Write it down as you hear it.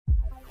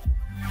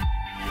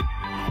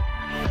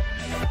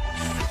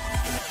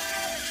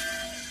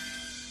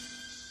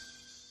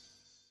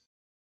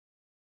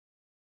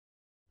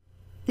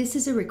This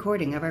is a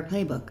recording of our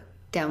playbook.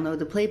 Download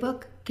the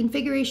playbook,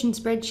 configuration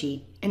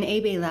spreadsheet, and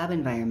eBay lab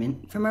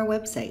environment from our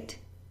website.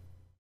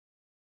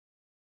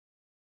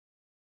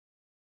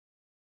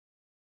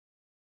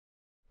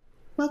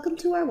 Welcome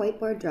to our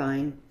whiteboard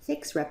drawing,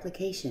 Fix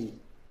Replication.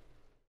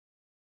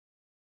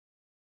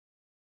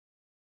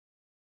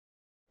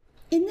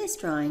 In this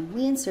drawing,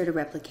 we insert a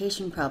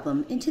replication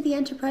problem into the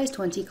Enterprise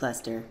 20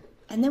 cluster,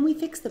 and then we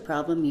fix the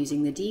problem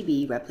using the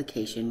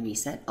dbreplication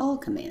reset all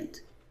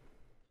command.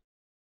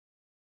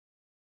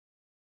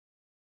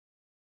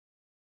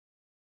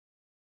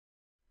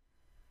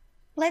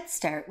 Let's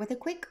start with a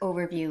quick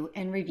overview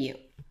and review.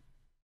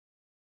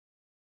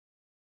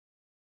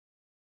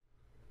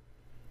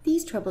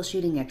 These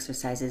troubleshooting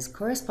exercises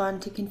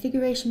correspond to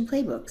configuration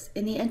playbooks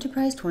in the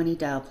Enterprise 20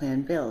 dial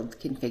plan build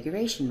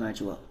configuration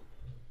module.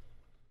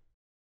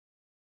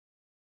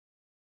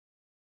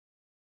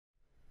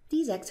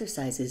 These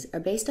exercises are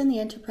based on the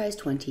Enterprise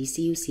 20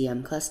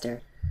 CUCM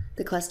cluster.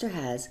 The cluster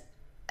has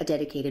a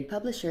dedicated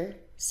publisher,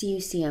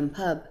 CUCM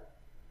pub,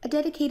 a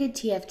dedicated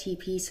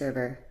TFTP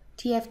server,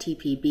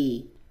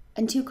 TFTPB,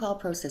 and two call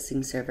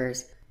processing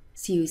servers,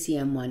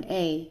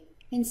 CUCM1A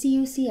and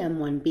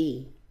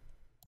CUCM1B.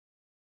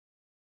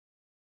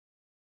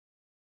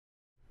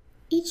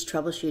 Each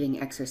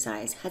troubleshooting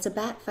exercise has a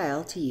bat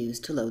file to use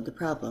to load the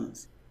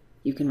problems.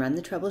 You can run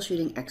the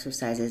troubleshooting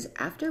exercises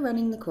after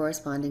running the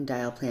corresponding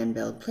dial plan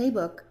build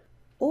playbook,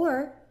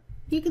 or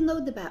you can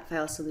load the bat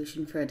file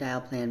solution for a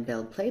dial plan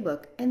build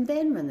playbook and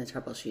then run the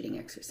troubleshooting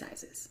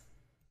exercises.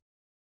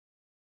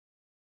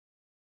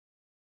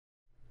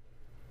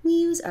 We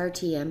use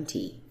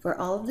RTMT for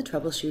all of the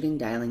troubleshooting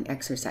dialing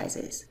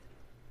exercises.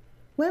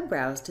 Web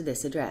browse to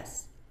this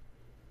address.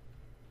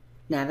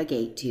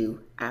 Navigate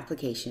to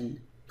Application,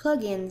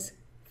 Plugins,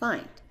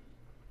 Find.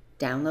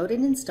 Download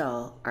and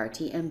install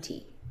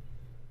RTMT.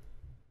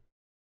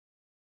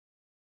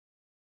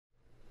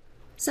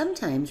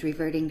 Sometimes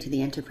reverting to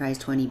the Enterprise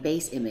 20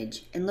 base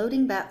image and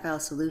loading bat file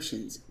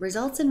solutions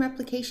results in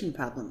replication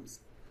problems.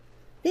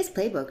 This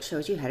playbook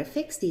shows you how to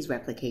fix these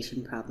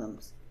replication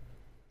problems.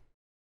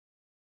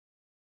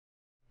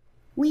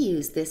 We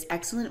use this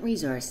excellent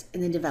resource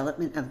in the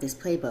development of this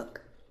playbook.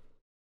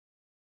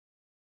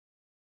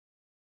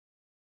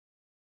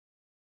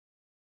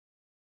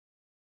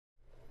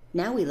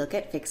 Now we look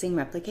at fixing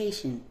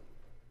replication.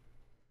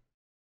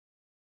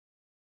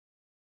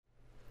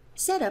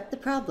 Set up the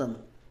problem.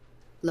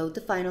 Load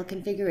the final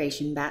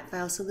configuration bat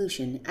file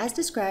solution as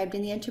described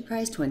in the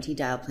Enterprise 20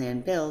 dial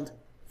plan build,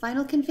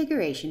 final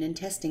configuration and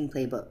testing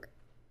playbook.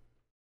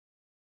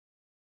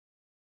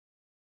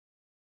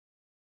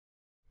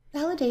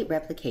 Validate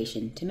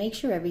replication to make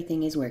sure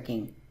everything is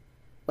working.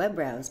 Web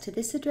browse to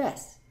this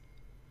address.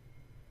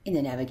 In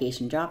the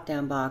navigation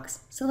drop-down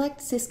box, select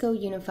Cisco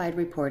Unified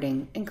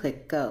Reporting and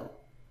click Go.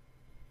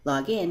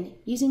 Log in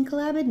using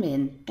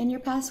CollabAdmin and your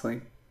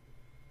password.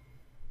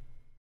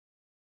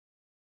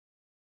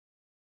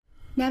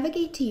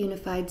 Navigate to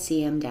Unified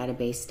CM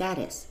Database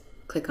Status.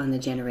 Click on the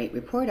Generate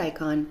Report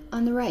icon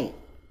on the right.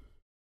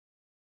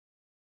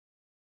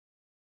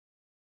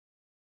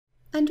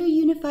 Under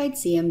Unified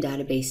CM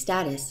Database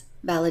Status,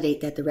 validate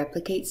that the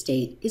replicate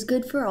state is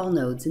good for all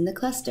nodes in the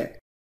cluster.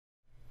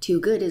 Too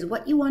good is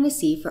what you want to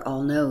see for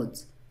all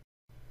nodes.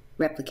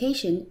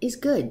 Replication is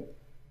good.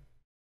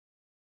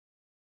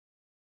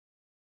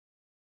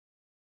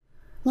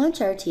 Launch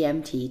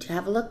RTMT to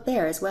have a look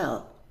there as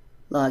well.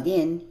 Log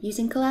in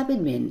using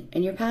CollabAdmin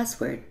and your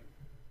password.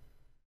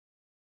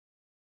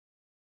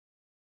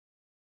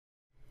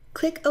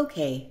 Click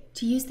OK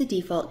to use the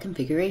default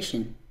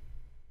configuration.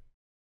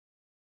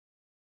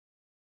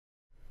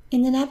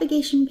 In the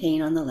navigation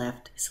pane on the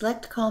left,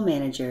 select Call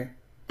Manager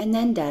and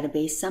then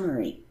Database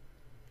Summary.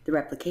 The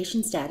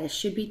replication status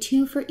should be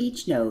 2 for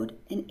each node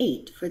and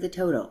 8 for the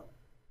total.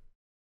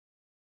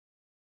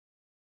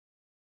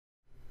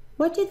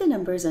 What do the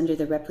numbers under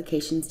the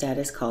replication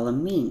status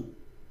column mean?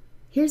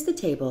 Here's the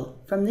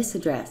table from this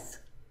address.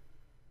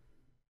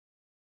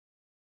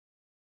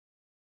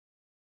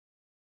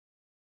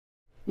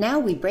 Now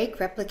we break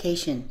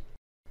replication.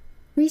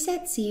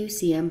 Reset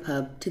CUCM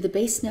pub to the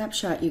base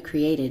snapshot you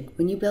created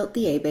when you built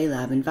the eBay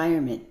lab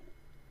environment.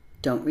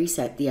 Don't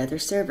reset the other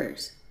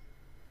servers.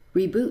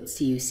 Reboot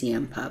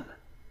CUCM pub.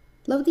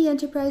 Load the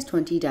Enterprise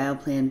 20 dial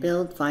plan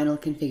build final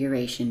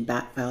configuration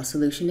bat file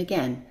solution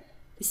again,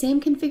 the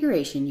same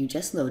configuration you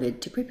just loaded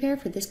to prepare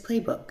for this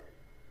playbook.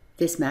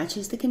 This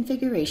matches the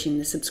configuration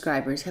the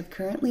subscribers have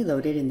currently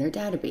loaded in their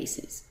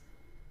databases.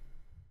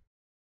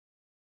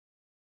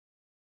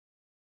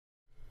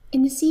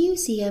 In the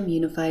CUCM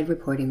Unified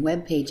Reporting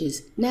web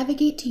pages,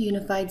 navigate to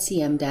Unified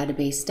CM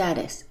Database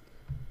Status.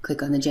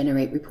 Click on the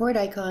Generate Report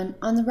icon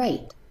on the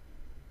right.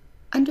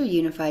 Under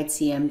Unified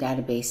CM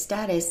Database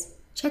Status,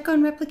 check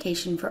on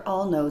replication for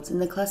all nodes in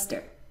the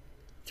cluster.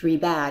 3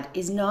 bad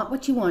is not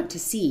what you want to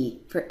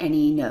see for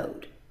any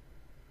node.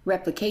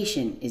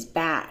 Replication is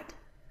bad.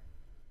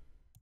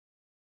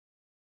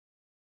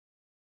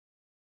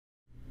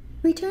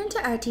 Return to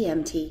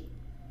RTMT.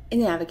 In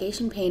the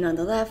navigation pane on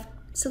the left,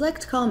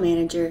 select Call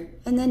Manager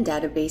and then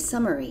Database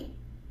Summary.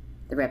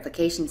 The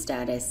replication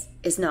status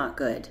is not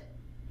good.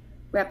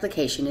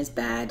 Replication is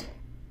bad.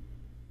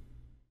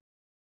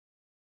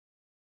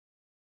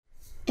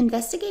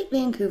 Investigate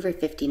Vancouver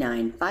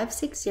 59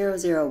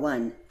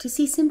 56001 to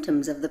see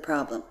symptoms of the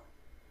problem.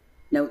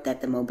 Note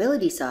that the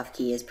mobility soft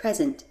key is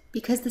present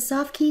because the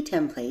soft key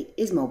template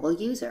is mobile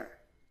user.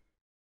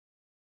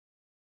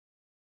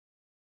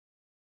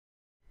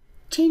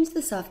 Change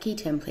the soft key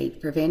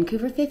template for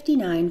Vancouver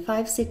 59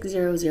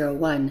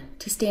 56001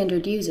 to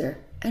standard user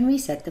and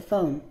reset the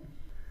phone.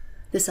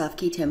 The soft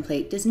key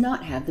template does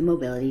not have the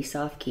mobility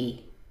soft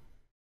key.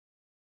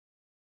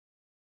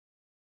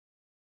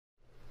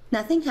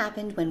 Nothing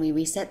happened when we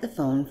reset the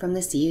phone from the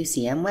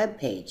CUCM web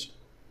page.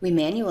 We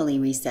manually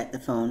reset the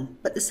phone,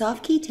 but the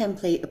soft key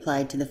template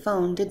applied to the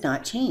phone did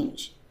not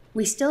change.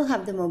 We still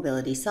have the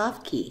mobility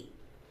soft key.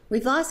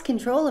 We've lost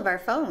control of our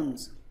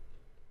phones.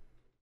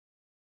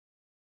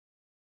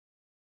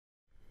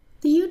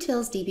 The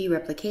utils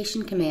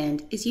dbreplication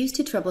command is used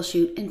to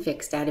troubleshoot and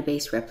fix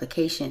database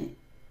replication.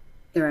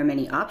 There are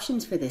many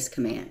options for this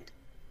command.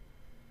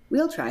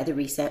 We'll try the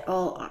Reset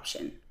All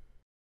option.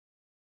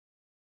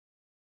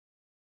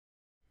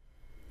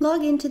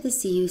 Log into the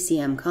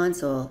CUCM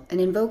console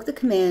and invoke the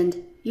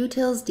command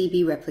utils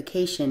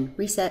dbreplication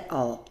reset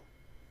all.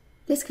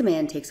 This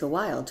command takes a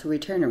while to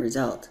return a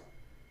result.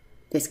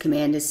 This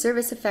command is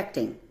service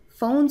affecting.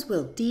 Phones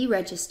will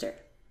deregister.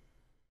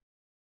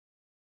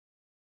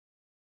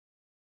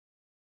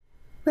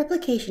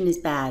 Replication is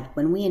bad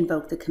when we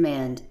invoke the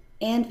command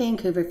and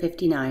Vancouver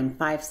 59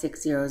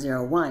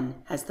 56001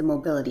 has the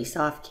mobility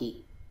soft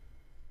key.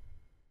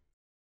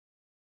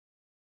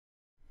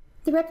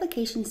 The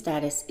replication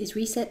status is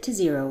reset to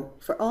 0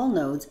 for all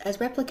nodes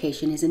as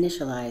replication is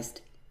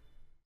initialized.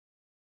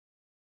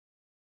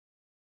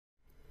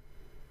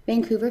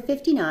 Vancouver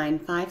 59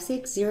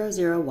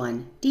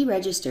 56001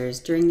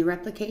 deregisters during the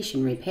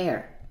replication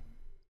repair.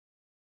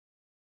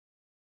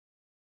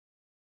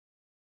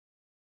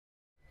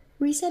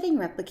 Resetting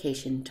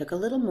replication took a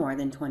little more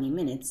than 20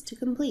 minutes to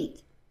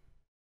complete.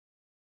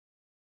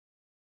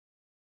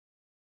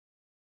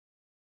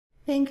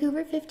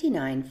 Vancouver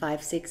 59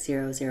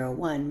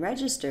 56001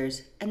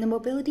 registers and the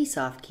mobility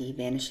soft key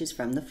vanishes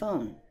from the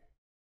phone.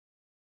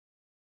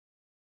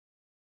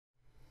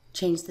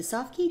 Change the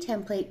soft key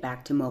template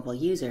back to mobile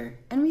user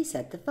and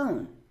reset the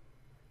phone.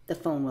 The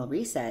phone will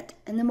reset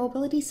and the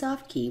mobility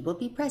soft key will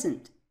be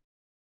present.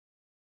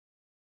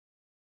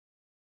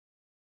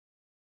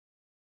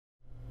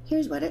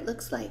 Here's what it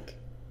looks like.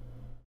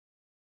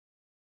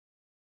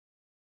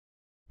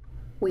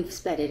 We've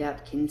sped it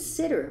up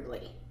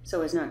considerably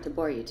so as not to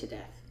bore you to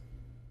death.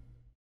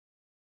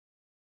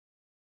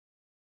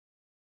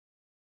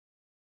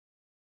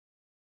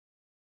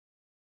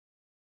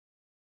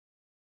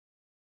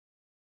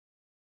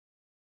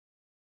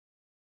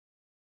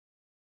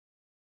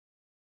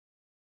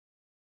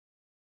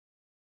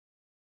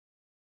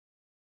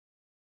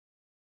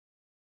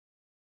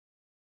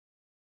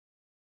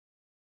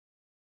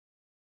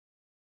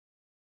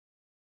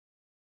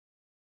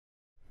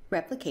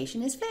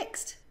 Replication is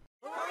fixed.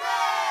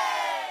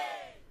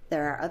 Hooray!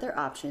 There are other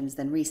options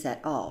than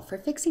Reset All for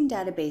fixing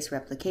database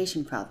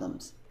replication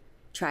problems.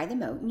 Try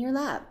them out in your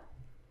lab.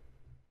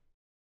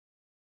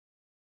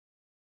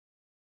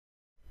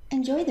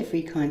 Enjoy the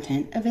free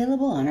content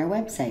available on our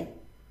website.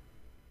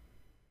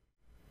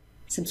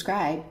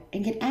 Subscribe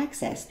and get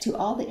access to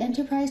all the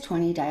Enterprise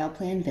 20 Dial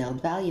Plan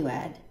Build value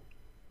add.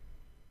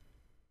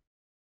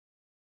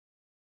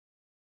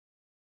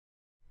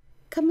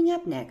 Coming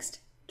up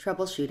next,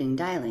 Troubleshooting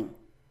dialing.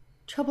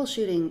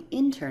 Troubleshooting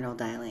internal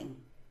dialing.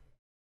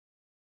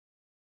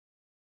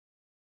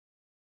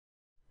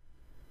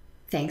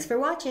 Thanks for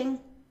watching,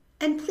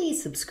 and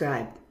please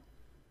subscribe.